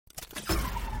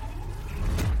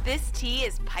This tea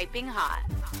is piping hot.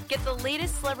 Get the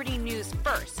latest celebrity news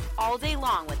first all day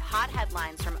long with hot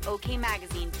headlines from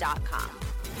okmagazine.com.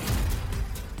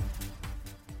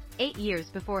 8 years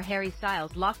before Harry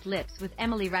Styles locked lips with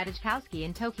Emily Ratajkowski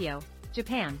in Tokyo,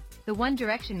 Japan, the One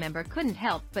Direction member couldn't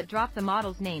help but drop the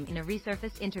model's name in a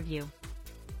Resurfaced interview.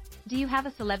 Do you have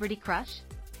a celebrity crush?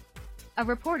 A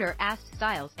reporter asked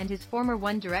Styles and his former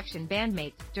One Direction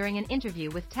bandmates during an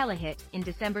interview with Telehit in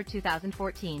December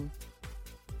 2014.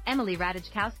 Emily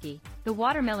Ratajkowski, the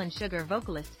Watermelon Sugar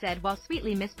vocalist, said while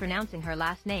sweetly mispronouncing her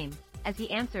last name, as he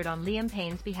answered on Liam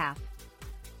Payne's behalf.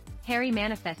 Harry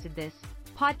manifested this,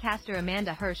 podcaster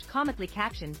Amanda Hirsch comically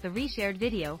captioned the reshared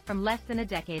video from less than a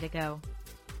decade ago.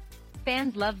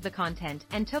 Fans loved the content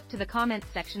and took to the comments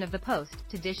section of the post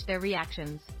to dish their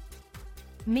reactions.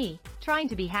 "Me, trying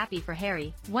to be happy for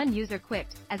Harry," one user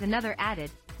quipped, as another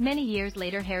added, "Many years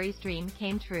later Harry's dream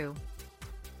came true.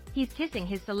 He's kissing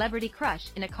his celebrity crush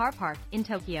in a car park in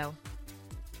Tokyo."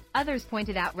 Others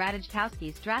pointed out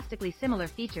Ratajkowski's drastically similar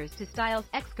features to Styles'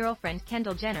 ex-girlfriend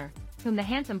Kendall Jenner, whom the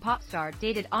handsome pop star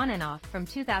dated on and off from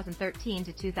 2013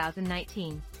 to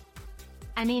 2019.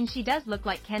 "I mean, she does look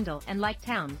like Kendall and like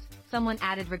Towns," someone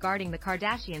added regarding the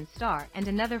Kardashian star and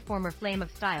another former flame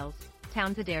of Styles,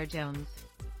 Towns Adair Jones.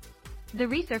 The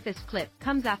resurfaced clip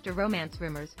comes after romance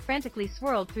rumors frantically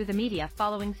swirled through the media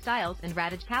following Styles and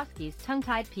Ratajkowski's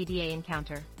tongue-tied PDA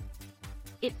encounter.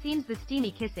 It seems the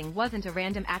steamy kissing wasn't a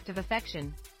random act of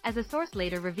affection, as a source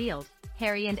later revealed.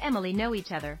 Harry and Emily know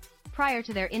each other prior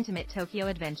to their intimate Tokyo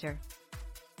adventure.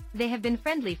 They have been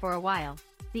friendly for a while,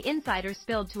 the insider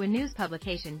spilled to a news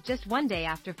publication just one day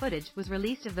after footage was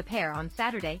released of the pair on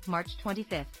Saturday, March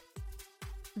 25.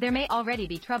 There may already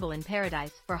be trouble in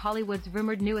paradise for Hollywood's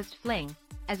rumored newest fling,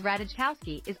 as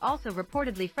Ratajkowski is also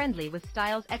reportedly friendly with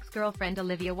Styles' ex-girlfriend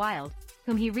Olivia Wilde,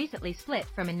 whom he recently split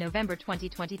from in November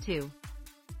 2022.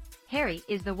 Harry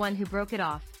is the one who broke it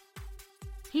off.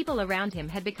 People around him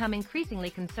had become increasingly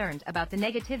concerned about the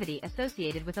negativity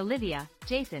associated with Olivia,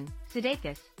 Jason,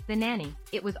 Sudeikis, the nanny.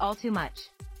 It was all too much.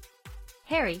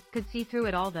 Harry could see through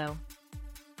it all though.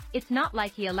 It's not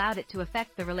like he allowed it to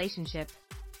affect the relationship.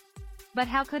 But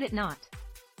how could it not?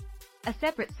 A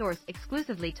separate source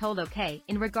exclusively told OK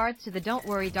in regards to the Don't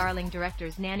Worry Darling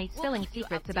director's nanny spilling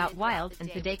secrets about Wilde and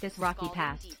Sudeikis' rocky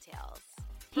past.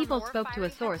 People spoke to a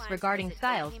source regarding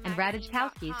Styles and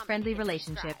Ratajkowski's friendly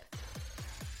relationship.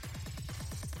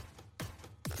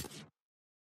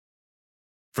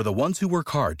 For the ones who work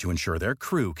hard to ensure their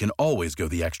crew can always go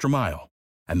the extra mile,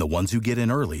 and the ones who get in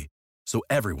early so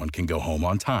everyone can go home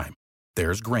on time,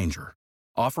 there's Grainger,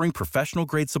 offering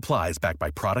professional-grade supplies backed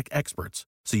by product experts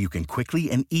so you can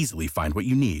quickly and easily find what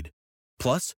you need.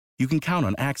 Plus, you can count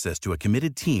on access to a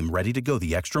committed team ready to go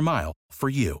the extra mile for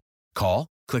you. Call,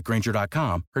 click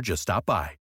Grainger.com, or just stop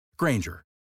by. Grainger,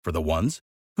 for the ones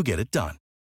who get it done.